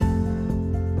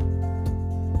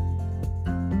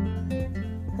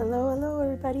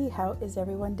everybody, how is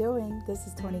everyone doing? This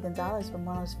is Tony Gonzalez from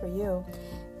Wellness for You,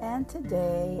 and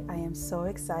today I am so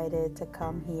excited to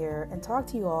come here and talk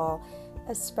to you all,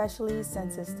 especially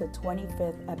since it's the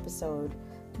 25th episode,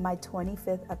 my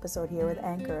 25th episode here with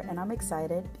Anchor, and I'm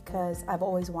excited because I've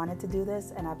always wanted to do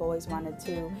this, and I've always wanted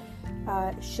to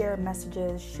share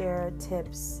messages, share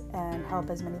tips, and help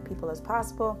as many people as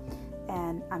possible,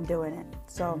 and I'm doing it.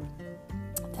 So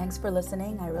thanks for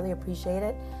listening. I really appreciate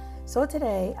it. So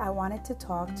today I wanted to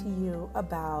talk to you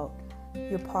about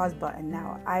your pause button.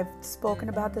 Now, I've spoken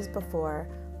about this before,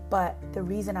 but the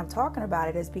reason I'm talking about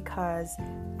it is because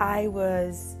I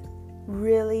was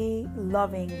really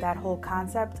loving that whole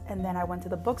concept, and then I went to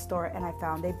the bookstore and I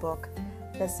found a book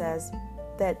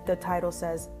that the title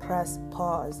says Press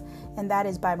Pause, and that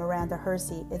is by Miranda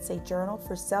Hersey. It's a journal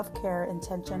for self-care,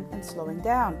 intention, and slowing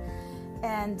down.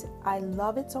 And I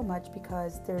love it so much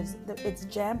because it's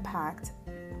jam-packed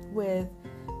with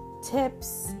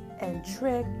tips and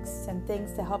tricks and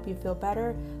things to help you feel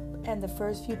better. And the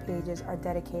first few pages are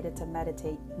dedicated to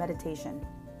meditation.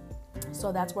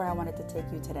 So that's where I wanted to take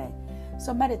you today.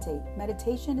 So meditate.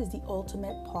 Meditation is the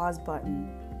ultimate pause button.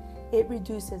 It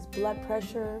reduces blood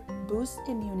pressure, boosts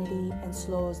immunity, and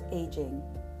slows aging.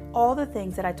 All the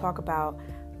things that I talk about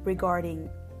regarding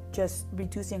just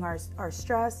reducing our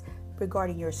stress,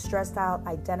 regarding your stressed out,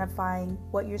 identifying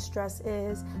what your stress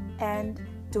is, and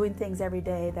doing things every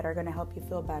day that are going to help you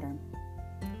feel better.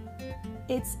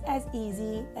 It's as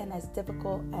easy and as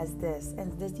difficult as this.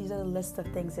 And these are the list of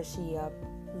things that she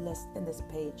lists in this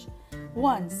page.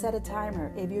 1, set a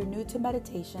timer. If you're new to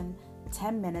meditation,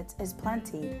 10 minutes is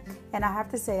plenty. And I have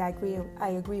to say, I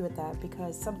agree with that,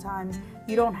 because sometimes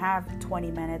you don't have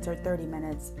 20 minutes or 30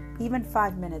 minutes. Even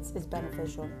 5 minutes is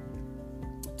beneficial.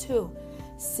 2,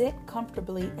 sit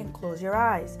comfortably and close your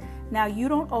eyes. Now, you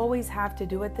don't always have to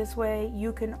do it this way.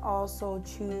 You can also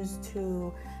choose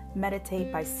to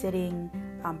meditate by sitting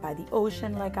by the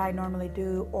ocean like I normally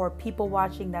do, or people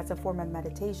watching, that's a form of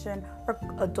meditation, or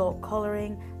adult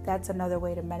coloring, that's another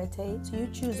way to meditate. So you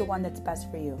choose the one that's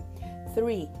best for you.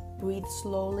 3, breathe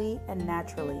slowly and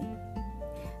naturally.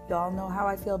 Y'all know how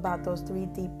I feel about those 3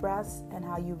 deep breaths and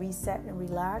how you reset and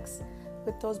relax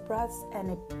with those breaths,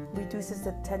 and it reduces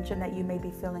the tension that you may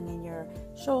be feeling in your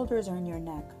shoulders or in your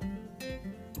neck.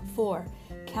 4,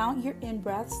 count your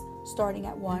in-breaths starting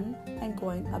at 1 and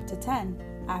going up to 10.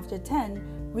 After 10,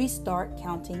 restart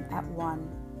counting at 1.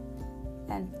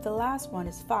 And the last one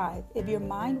is 5. If your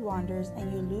mind wanders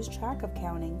and you lose track of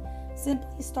counting,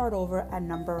 simply start over at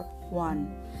number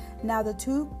 1. Now, the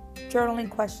 2 journaling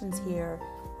questions here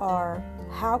are,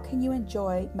 how can you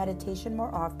enjoy meditation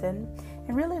more often?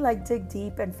 And really dig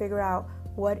deep and figure out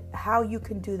how you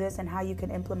can do this and how you can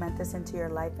implement this into your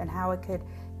life and how it could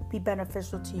be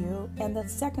beneficial to you. And the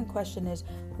second question is,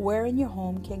 where in your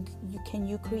home can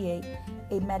you create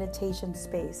a meditation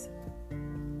space?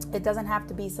 It doesn't have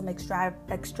to be some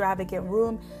extravagant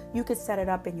room. You could set it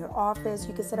up in your office.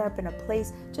 You could set it up in a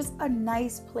place, just a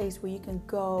nice place where you can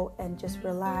go and just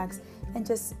relax and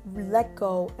just let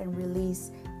go and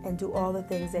release and do all the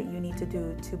things that you need to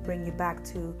do to bring you back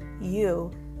to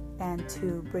you and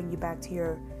to bring you back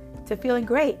to feeling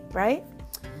great, right?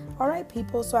 All right,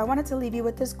 people, so I wanted to leave you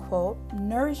with this quote: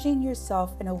 nourishing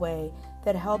yourself in a way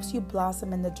that helps you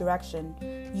blossom in the direction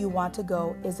you want to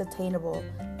go is attainable,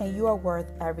 and you are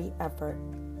worth every effort.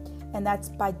 And that's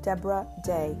by Deborah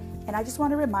Day. And I just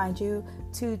want to remind you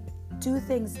to do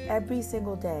things every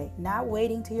single day, not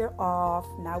waiting till you're off,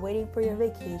 not waiting for your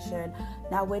vacation,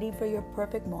 not waiting for your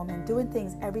perfect moment, doing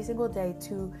things every single day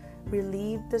to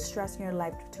relieve the stress in your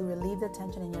life, to relieve the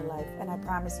tension in your life. And I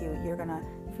promise you, you're going to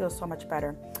feel so much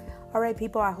better. All right,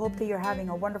 people, I hope that you're having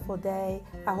a wonderful day.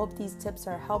 I hope these tips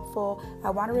are helpful. I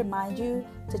want to remind you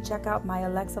to check out my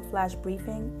Alexa Flash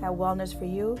Briefing at Wellness for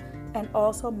You, and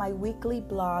also my weekly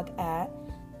blog at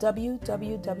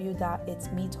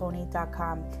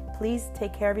www.itsmetony.com. Please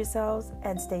take care of yourselves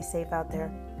and stay safe out there.